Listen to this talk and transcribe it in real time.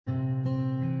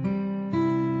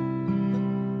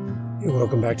Hey,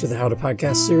 welcome back to the How to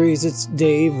Podcast series. It's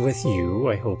Dave with you.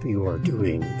 I hope you are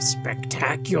doing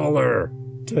spectacular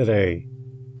today.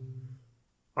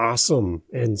 Awesome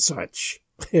and such.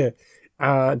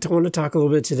 I want to talk a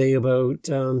little bit today about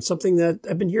something that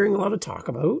I've been hearing a lot of talk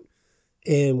about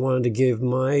and wanted to give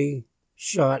my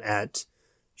shot at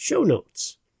show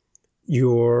notes.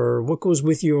 What goes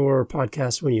with your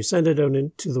podcast when you send it out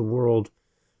into the world.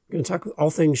 We're going to talk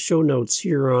all things show notes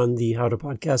here on the How to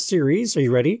Podcast series. Are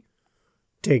you ready?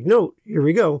 Take note. Here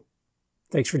we go.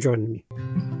 Thanks for joining me.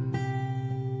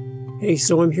 Hey,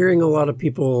 so I'm hearing a lot of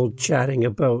people chatting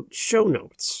about show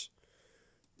notes.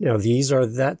 Now,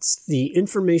 that's the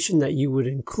information that you would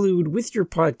include with your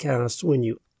podcast when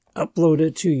you upload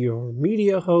it to your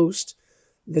media host.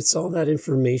 That's all that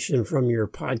information from your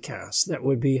podcast that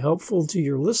would be helpful to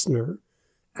your listener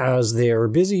as they are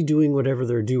busy doing whatever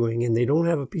they're doing and they don't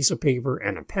have a piece of paper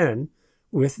and a pen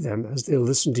with them as they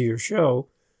listen to your show.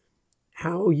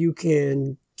 How you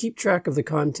can keep track of the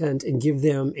content and give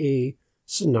them a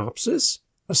synopsis,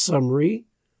 a summary,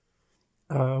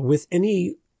 with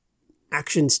any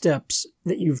action steps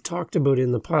that you've talked about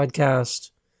in the podcast,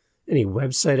 any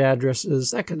website addresses,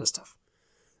 that kind of stuff.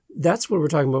 That's what we're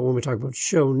talking about when we talk about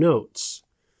show notes.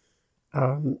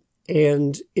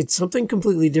 And it's something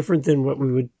completely different than what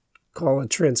we would call a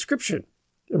transcription.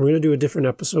 And we're going to do a different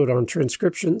episode on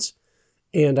transcriptions.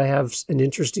 And I have an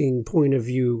interesting point of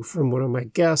view from one of my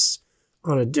guests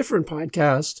on a different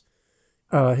podcast.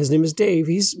 His name is Dave.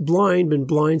 He's blind, been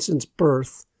blind since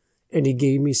birth. And he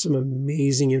gave me some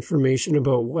amazing information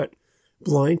about what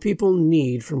blind people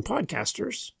need from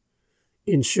podcasters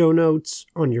in show notes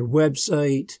on your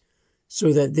website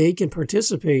so that they can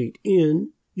participate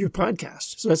in your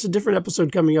podcast. So that's a different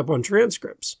episode coming up on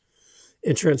transcripts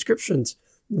and transcriptions.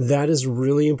 That is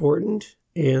really important.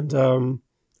 And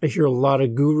I hear a lot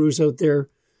of gurus out there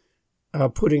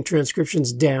putting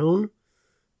transcriptions down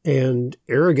and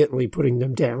arrogantly putting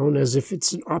them down as if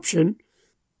it's an option.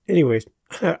 Anyways,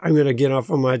 I'm going to get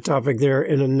off on my topic there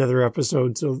in another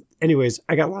episode. So anyways,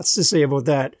 I got lots to say about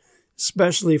that,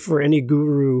 especially for any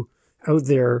guru out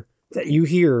there that you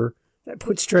hear that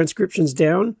puts transcriptions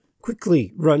down.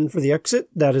 Quickly run for the exit.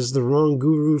 That is the wrong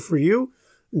guru for you.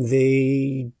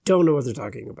 They don't know what they're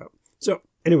talking about. So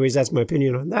anyways, that's my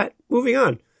opinion on that. Moving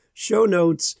on. Show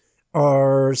notes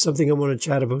are something I want to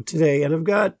chat about today, and I've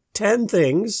got 10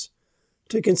 things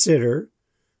to consider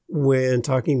when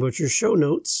talking about your show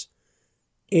notes,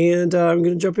 and I'm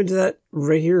going to jump into that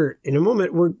right here in a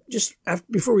moment.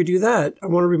 Before we do that, I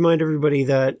want to remind everybody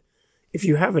that if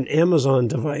you have an Amazon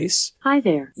device, hi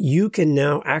there, you can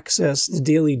now access the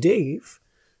Daily Dave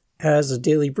as a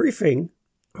daily briefing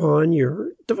on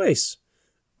your device.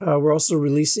 We're also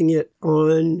releasing it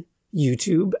on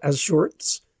YouTube as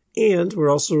shorts. And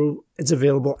it's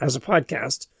available as a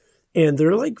podcast. And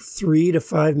they're like 3 to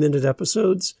 5 minute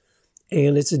episodes.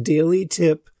 And it's a daily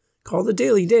tip called the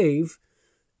Daily Dave.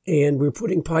 And we're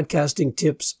putting podcasting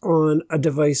tips on a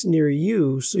device near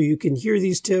you so you can hear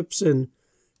these tips and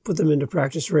put them into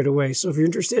practice right away. So if you're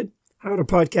interested,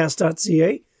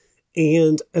 howtopodcast.ca.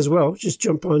 And as well, just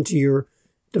jump onto your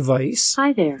device.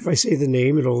 Hi there. If I say the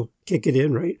name, it'll kick it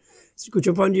in, right? So go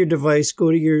jump onto your device,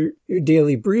 go to your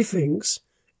daily briefings,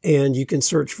 and you can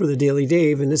search for the Daily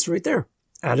Dave, and it's right there.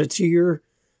 Add it to your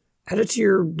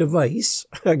device.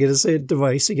 I got to say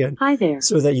device again. Hi there.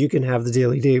 So that you can have the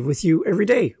Daily Dave with you every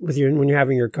day, when you're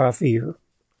having your coffee or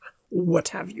what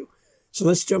have you. So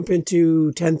let's jump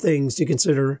into 10 things to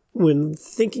consider when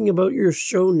thinking about your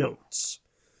show notes.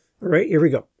 All right, here we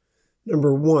go.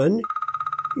 Number 1,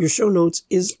 your show notes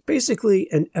is basically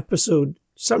an episode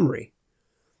summary.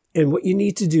 And what you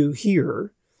need to do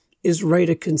here is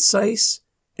write a concise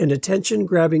and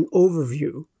attention-grabbing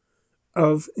overview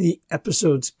of the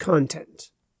episode's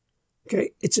content.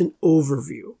 Okay, it's an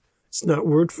overview. It's not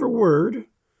word for word.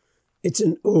 It's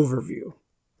an overview.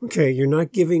 Okay, you're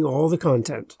not giving all the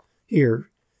content here.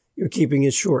 You're keeping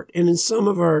it short. And in some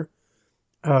of our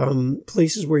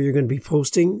places where you're going to be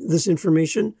posting this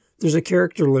information, there's a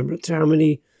character limit to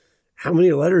how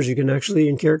many letters you can actually,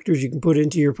 and characters you can put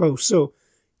into your post. So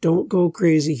don't go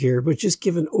crazy here, but just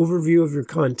give an overview of your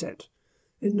content.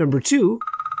 And number 2,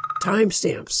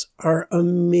 timestamps are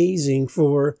amazing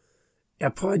for a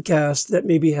podcast that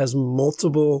maybe has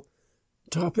multiple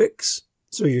topics.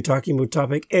 So you're talking about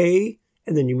topic A,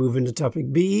 and then you move into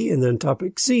topic B, and then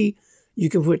topic C.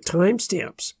 You can put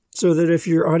timestamps so that if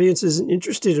your audience isn't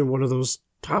interested in one of those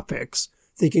topics,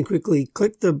 they can quickly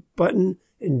click the button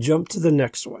and jump to the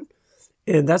next one.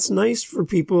 And that's nice for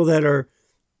people that are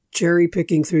cherry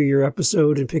picking through your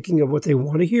episode and picking up what they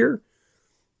want to hear.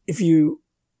 If you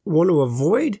want to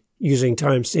avoid using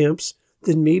timestamps,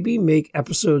 then maybe make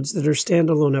episodes that are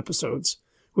standalone episodes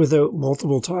without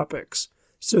multiple topics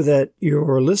so that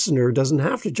your listener doesn't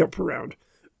have to jump around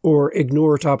or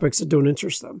ignore topics that don't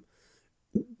interest them.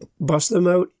 Bust them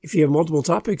out. If you have multiple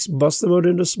topics, bust them out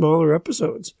into smaller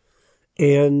episodes.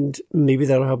 And maybe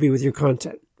that'll help you with your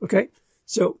content. Okay?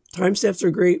 So timestamps are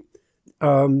great.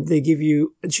 They give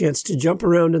you a chance to jump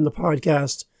around in the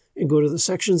podcast and go to the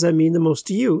sections that mean the most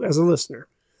to you as a listener.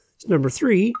 So number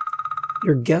 3,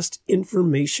 your guest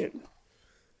information.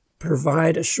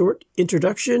 Provide a short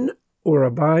introduction or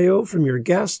a bio from your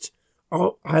guest.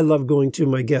 I love going to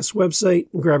my guest's website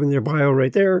and grabbing their bio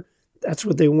right there. That's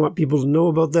what they want people to know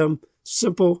about them.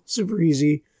 Simple, super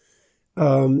easy.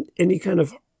 Any kind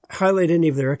of highlight any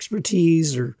of their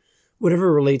expertise or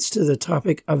whatever relates to the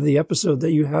topic of the episode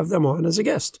that you have them on as a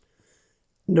guest.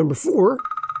 Number 4,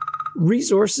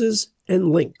 resources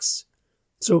and links.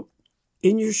 So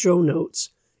in your show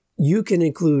notes, you can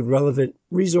include relevant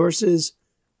resources,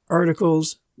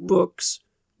 articles, books,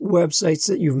 websites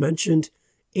that you've mentioned,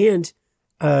 and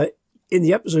in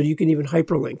the episode, you can even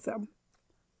hyperlink them.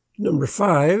 Number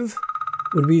 5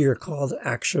 would be your call to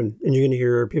action. And you're going to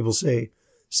hear people say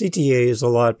CTAs a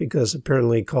lot because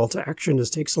apparently call to action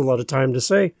takes a lot of time to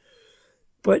say.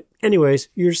 But anyways,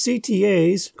 your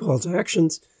CTAs, call to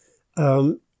actions,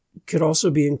 could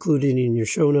also be included in your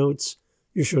show notes,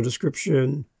 your show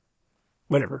description,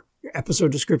 whatever, your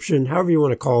episode description, however you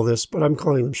want to call this, but I'm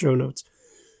calling them show notes.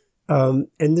 And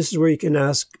this is where you can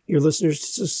ask your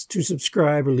listeners to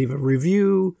subscribe or leave a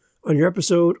review on your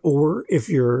episode, or if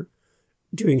you're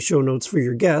doing show notes for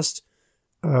your guest,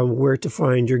 where to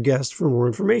find your guest for more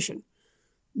information.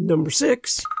 Number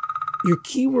 6, your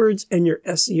keywords and your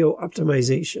SEO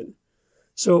optimization.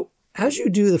 So as you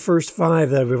do the first 5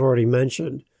 that we've already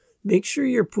mentioned, make sure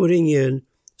you're putting in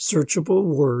searchable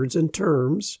words and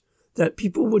terms that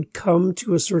people would come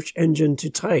to a search engine to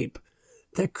type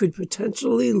that could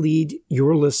potentially lead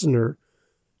your listener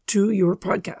to your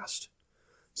podcast.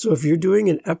 So if you're doing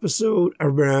an episode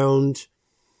around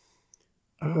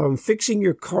fixing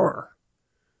your car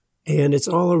and it's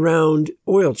all around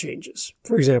oil changes,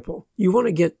 for example, you want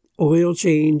to get oil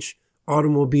change,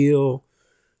 automobile,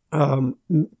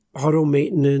 auto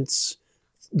maintenance.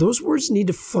 Those words need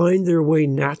to find their way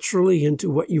naturally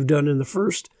into what you've done in the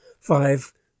first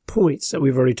 5 points that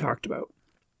we've already talked about.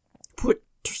 Put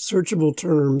searchable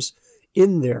terms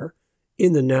in there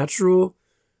in the natural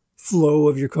flow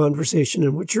of your conversation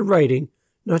and what you're writing,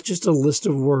 not just a list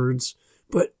of words,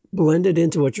 but blend it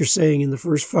into what you're saying in the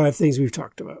first 5 things we've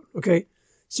talked about, okay?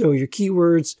 So your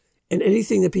keywords and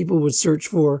anything that people would search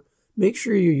for, make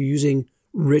sure you're using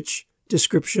rich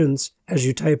descriptions as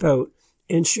you type out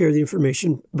and share the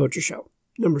information about your show.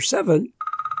 Number 7,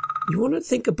 you want to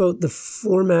think about the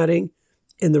formatting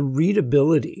and the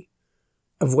readability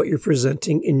of what you're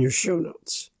presenting in your show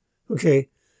notes, okay?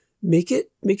 Make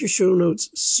your show notes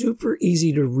super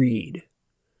easy to read.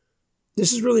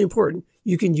 This is really important.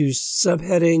 You can use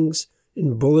subheadings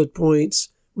and bullet points,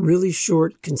 really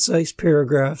short, concise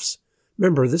paragraphs.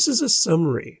 Remember, this is a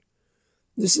summary.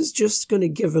 This is just going to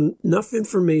give enough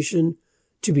information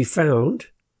to be found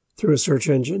through a search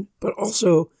engine, but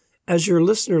also as your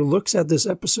listener looks at this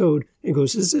episode and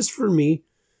goes, is this for me?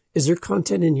 Is there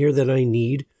content in here that I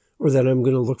need or that I'm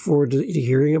going to look forward to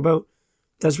hearing about?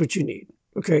 That's what you need.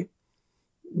 Okay.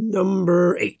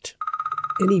 Number 8,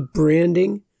 any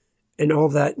branding and all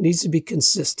that needs to be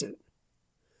consistent.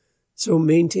 So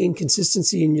maintain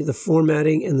consistency in the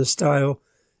formatting and the style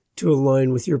to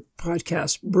align with your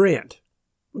podcast brand.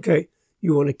 Okay.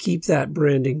 You want to keep that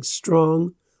branding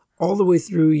strong all the way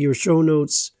through your show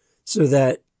notes so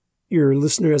that your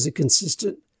listener has a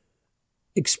consistent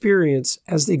experience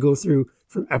as they go through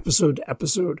from episode to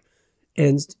episode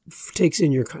and takes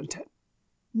in your content.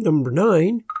 Number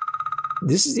 9,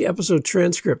 this is the episode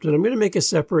transcript, and I'm going to make a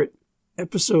separate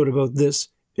episode about this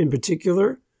in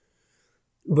particular.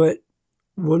 But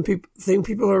one thing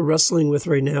people are wrestling with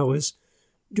right now is,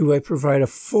 do I provide a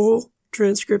full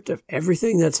transcript of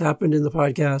everything that's happened in the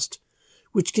podcast,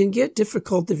 which can get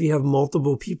difficult if you have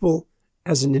multiple people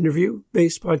as an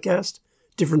interview-based podcast,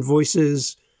 different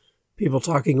voices, people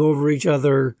talking over each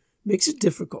other, makes it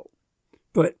difficult.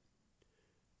 But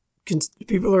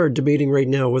people are debating right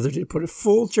now whether to put a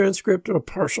full transcript or a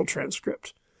partial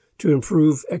transcript to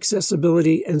improve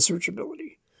accessibility and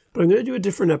searchability. But I'm going to do a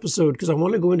different episode because I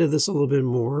want to go into this a little bit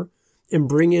more and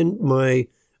bring in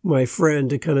my friend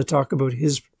to kind of talk about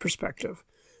his perspective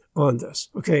on this.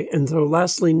 Okay, and so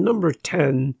lastly, number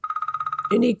 10,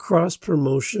 any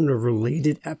cross-promotion or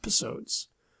related episodes.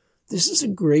 This is a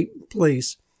great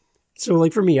place. So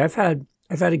like for me, I've had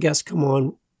a guest come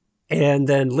on and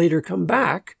then later come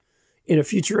back in a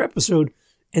future episode.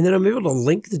 And then I'm able to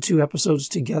link the two episodes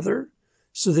together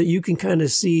so that you can kind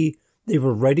of see they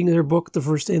were writing their book the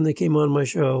first time they came on my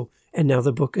show, and now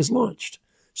the book is launched.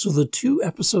 So the two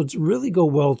episodes really go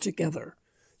well together.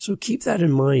 So keep that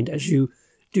in mind as you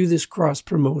do this cross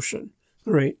promotion,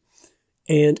 right?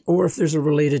 And, or if there's a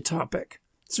related topic.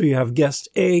 So you have guest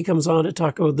A comes on to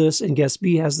talk about this and guest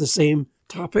B has the same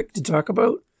topic to talk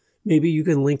about. Maybe you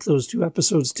can link those two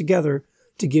episodes together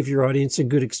to give your audience a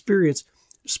good experience,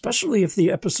 especially if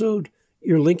the episode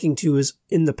you're linking to is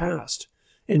in the past.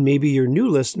 And maybe your new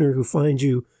listener who finds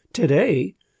you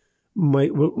today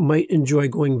might enjoy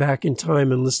going back in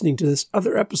time and listening to this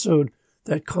other episode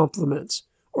that complements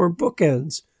or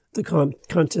bookends the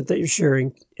content that you're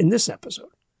sharing in this episode.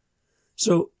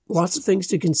 So lots of things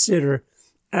to consider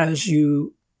as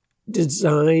you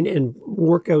design and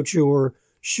work out your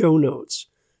show notes.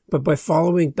 But by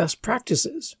following best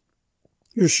practices,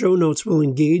 your show notes will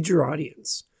engage your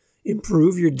audience,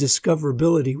 improve your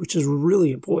discoverability, which is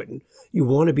really important. You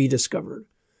want to be discovered,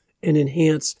 and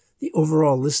enhance the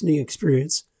overall listening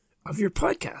experience of your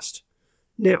podcast.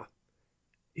 Now,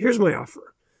 here's my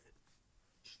offer.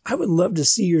 I would love to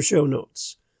see your show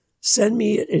notes. Send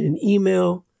me it in an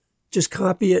email. Just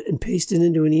copy it and paste it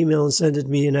into an email and send it to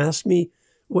me and ask me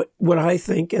what I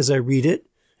think as I read it,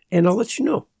 and I'll let you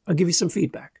know. I'll give you some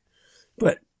feedback.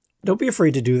 But don't be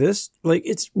afraid to do this. Like,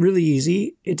 it's really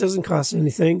easy. It doesn't cost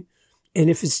anything. And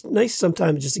if it's nice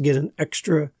sometimes just to get an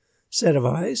extra set of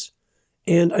eyes.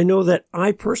 And I know that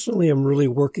I personally am really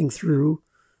working through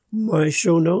my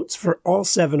show notes for all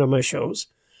 7 of my shows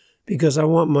because I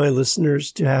want my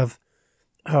listeners to have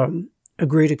a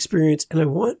great experience, and I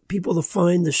want people to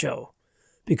find the show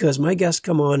because my guests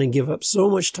come on and give up so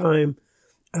much time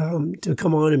to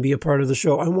come on and be a part of the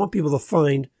show. I want people to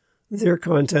find their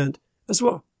content as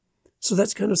well. So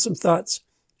that's kind of some thoughts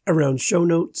around show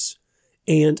notes,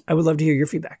 and I would love to hear your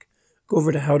feedback. Go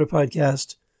over to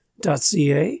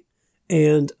howtopodcast.ca,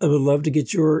 and I would love to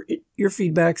get your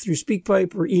feedback through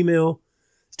SpeakPipe or email.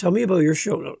 Tell me about your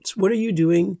show notes. What are you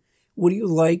doing? What do you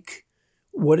like?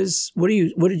 What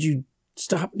did you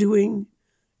stop doing?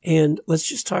 And let's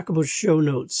just talk about show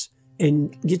notes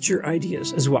and get your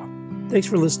ideas as well. Thanks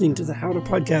for listening to the How to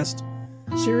Podcast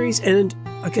series, and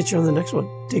I'll catch you on the next one.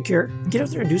 Take care. Get out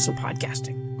there and do some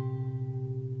podcasting.